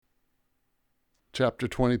Chapter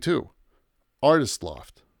 22, Artist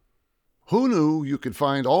Loft. Who knew you could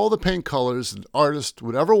find all the paint colors an artist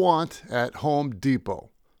would ever want at Home Depot?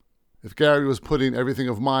 If Gary was putting everything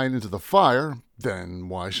of mine into the fire, then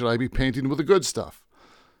why should I be painting with the good stuff?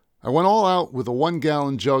 I went all out with the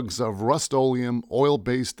 1-gallon jugs of Rust-Oleum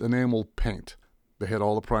oil-based enamel paint. They had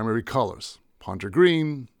all the primary colors: hunter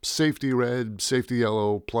green, safety red, safety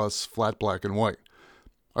yellow, plus flat black and white.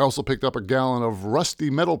 I also picked up a gallon of rusty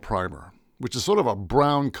metal primer, which is sort of a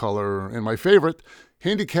brown color, and my favorite,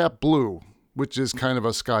 handicap blue, which is kind of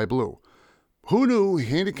a sky blue. Who knew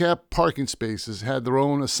handicapped parking spaces had their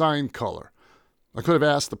own assigned color? I could have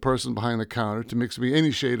asked the person behind the counter to mix me any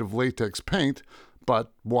shade of latex paint,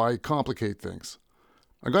 but why complicate things?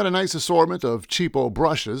 I got a nice assortment of cheapo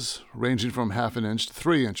brushes, ranging from 1/2 inch to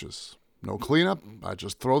 3 inches. No cleanup, I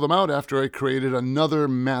just throw them out after I created another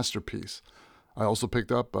masterpiece. I also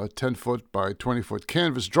picked up a 10-foot by 20-foot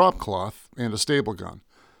canvas drop cloth and a staple gun.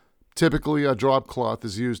 Typically, a drop cloth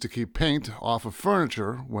is used to keep paint off of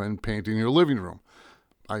furniture when painting your living room.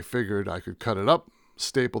 I figured I could cut it up,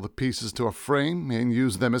 staple the pieces to a frame, and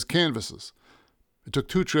use them as canvases. It took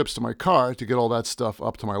 2 trips to my car to get all that stuff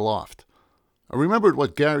up to my loft. I remembered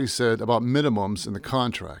what Gary said about minimums in the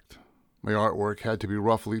contract. My artwork had to be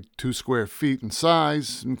roughly 2 square feet in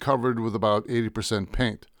size and covered with about 80%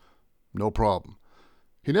 paint. No problem.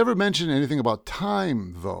 He never mentioned anything about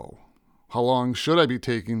time, though. How long should I be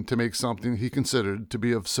taking to make something he considered to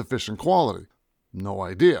be of sufficient quality? No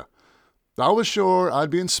idea. I was sure I'd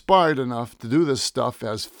be inspired enough to do this stuff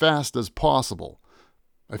as fast as possible.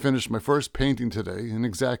 I finished my first painting today in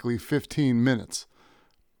exactly 15 minutes.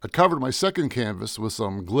 I covered my second canvas with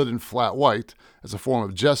some Glidden flat white as a form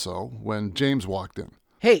of gesso when James walked in.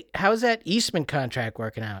 Hey, how's that Eastman contract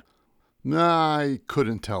working out? Nah, I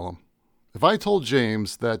couldn't tell him. If I told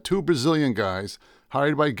James that 2 Brazilian guys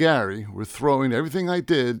hired by Gary were throwing everything I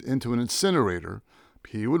did into an incinerator,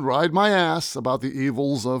 he would ride my ass about the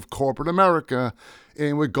evils of corporate America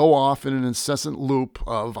and would go off in an incessant loop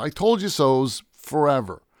of "I told you so's"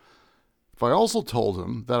 forever. If I also told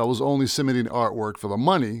him that I was only submitting artwork for the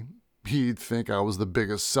money, he'd think I was the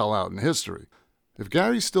biggest sellout in history. If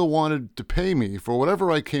Gary still wanted to pay me for whatever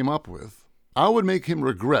I came up with, I would make him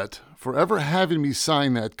regret for ever having me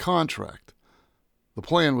sign that contract. The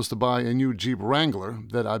plan was to buy a new Jeep Wrangler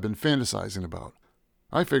that I'd been fantasizing about.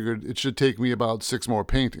 I figured it should take me about 6 more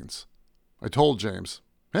paintings. I told James,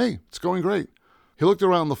 "Hey, it's going great." He looked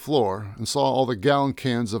around the floor and saw all the gallon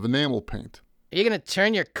cans of enamel paint. Are you going to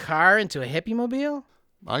turn your car into a hippie-mobile?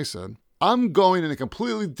 I said, "I'm going in a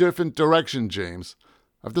completely different direction, James.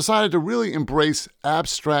 I've decided to really embrace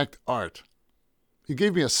abstract art." He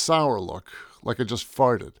gave me a sour look, like I just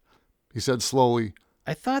farted. He said slowly,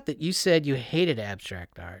 I thought that you said you hated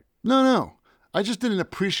abstract art. No, I just didn't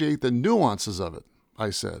appreciate the nuances of it," I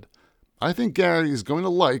said. "I think Gary is going to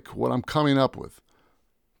like what I'm coming up with."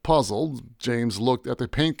 Puzzled, James looked at the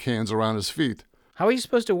paint cans around his feet. How are you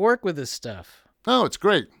supposed to work with this stuff? "Oh, it's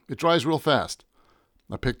great. It dries real fast."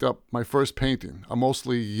 I picked up my first painting, a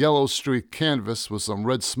mostly yellow-streaked canvas with some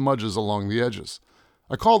red smudges along the edges.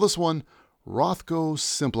 I call this one Rothko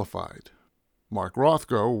Simplified. Mark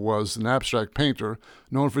Rothko was an abstract painter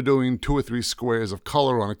known for doing 2 or 3 squares of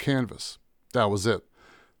color on a canvas. That was it.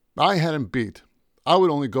 I had him beat. I would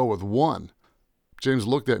only go with 1. James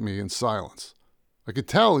looked at me in silence. I could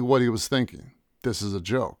tell what he was thinking. This is a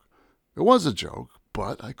joke. It was a joke,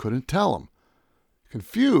 but I couldn't tell him.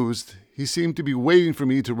 Confused, he seemed to be waiting for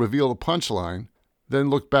me to reveal the punchline, then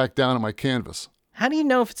looked back down at my canvas. How do you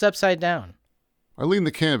know if it's upside down? I leaned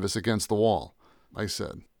the canvas against the wall. I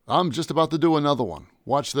said, "I'm just about to do another one.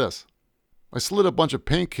 Watch this." I slid a bunch of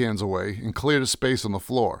paint cans away and cleared a space on the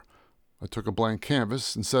floor. I took a blank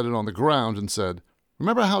canvas and set it on the ground and said,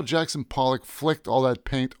 "Remember how Jackson Pollock flicked all that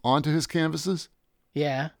paint onto his canvases?"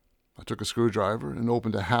 Yeah. I took a screwdriver and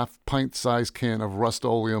opened a 1/2 pint-sized can of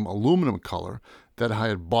Rust-Oleum aluminum color that I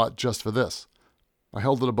had bought just for this. I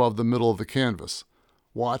held it above the middle of the canvas.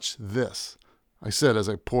 "Watch this," I said as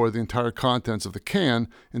I poured the entire contents of the can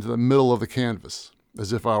into the middle of the canvas,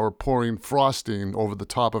 as if I were pouring frosting over the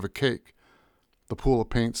top of a cake. The pool of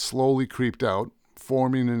paint slowly creeped out,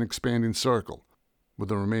 forming an expanding circle. With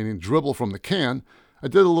the remaining dribble from the can, I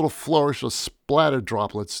did a little flourish of splatter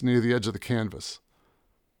droplets near the edge of the canvas.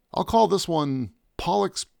 "I'll call this one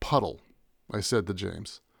Pollock's Puddle," I said to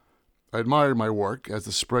James. I admired my work as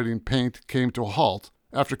the spreading paint came to a halt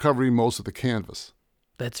after covering most of the canvas.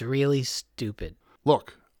 That's really stupid.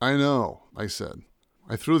 "Look, I know," I said.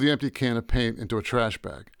 I threw the empty can of paint into a trash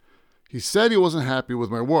bag. He said he wasn't happy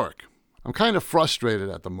with my work. I'm kind of frustrated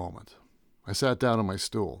at the moment. I sat down on my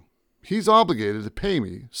stool. He's obligated to pay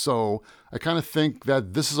me, so I kind of think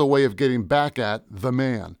that this is a way of getting back at the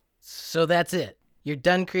man. So that's it. You're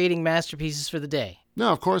done creating masterpieces for the day.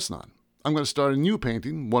 No, of course not. I'm going to start a new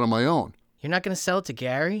painting, one of my own. You're not going to sell it to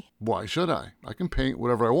Gary? Why should I? I can paint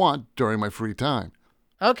whatever I want during my free time.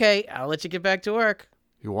 Okay, I'll let you get back to work.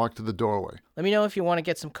 He walked to the doorway. Let me know if you want to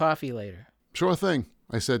get some coffee later. Sure thing,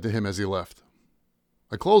 I said to him as he left.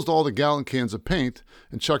 I closed all the gallon cans of paint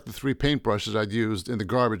and chucked the 3 paintbrushes I'd used in the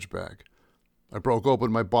garbage bag. I broke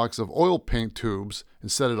open my box of oil paint tubes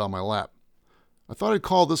and set it on my lap. I thought I'd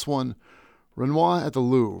call this one Renoir at the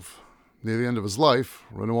Louvre. Near the end of his life,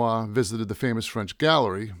 Renoir visited the famous French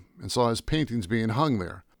gallery and saw his paintings being hung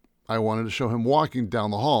there. I wanted to show him walking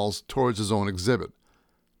down the halls towards his own exhibit.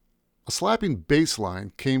 A slapping bass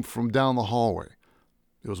line came from down the hallway.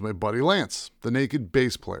 It was my buddy Lance, the naked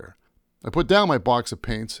bass player. I put down my box of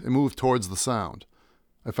paints and moved towards the sound.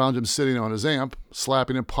 I found him sitting on his amp,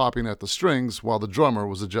 slapping and popping at the strings while the drummer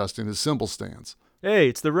was adjusting his cymbal stands. Hey,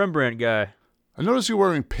 it's the Rembrandt guy. I noticed you're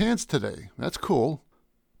wearing pants today. That's cool.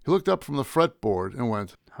 He looked up from the fretboard and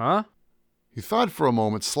went, Huh? He thought for a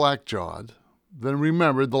moment slack-jawed, then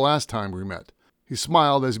remembered the last time we met. He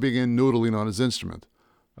smiled as he began noodling on his instrument.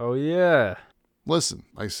 Oh, yeah. Listen,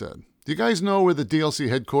 I said, do you guys know where the DLC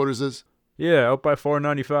headquarters is? Yeah, out by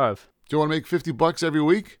 495. Do you want to make $50 every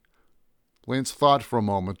week? Lance thought for a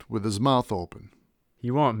moment with his mouth open.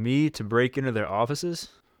 You want me to break into their offices?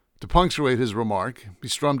 To punctuate his remark, he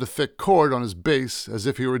strummed a thick chord on his bass as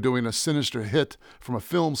if he were doing a sinister hit from a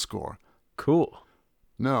film score. Cool.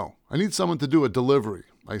 No, I need someone to do a delivery,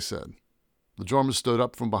 I said. The drummer stood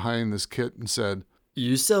up from behind his kit and said,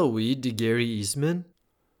 You sell weed to Gary Eastman?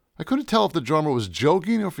 I couldn't tell if the drummer was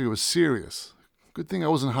joking or if he was serious. Good thing I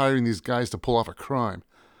wasn't hiring these guys to pull off a crime.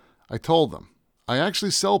 I told them, I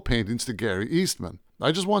actually sell paintings to Gary Eastman.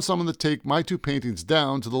 I just want someone to take my 2 paintings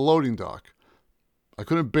down to the loading dock. I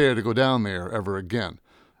couldn't bear to go down there ever again,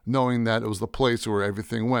 knowing that it was the place where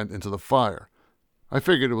everything went into the fire. I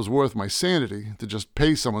figured it was worth my sanity to just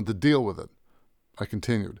pay someone to deal with it. I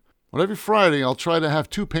continued, Well, every Friday I'll try to have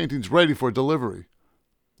 2 paintings ready for delivery.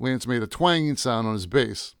 Lance made a twanging sound on his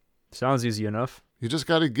bass. Sounds easy enough. You just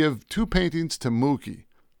got to give 2 paintings to Mookie.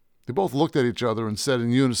 They both looked at each other and said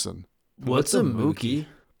in unison, What's a Mookie?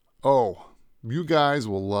 Oh, you guys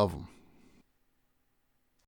will love him.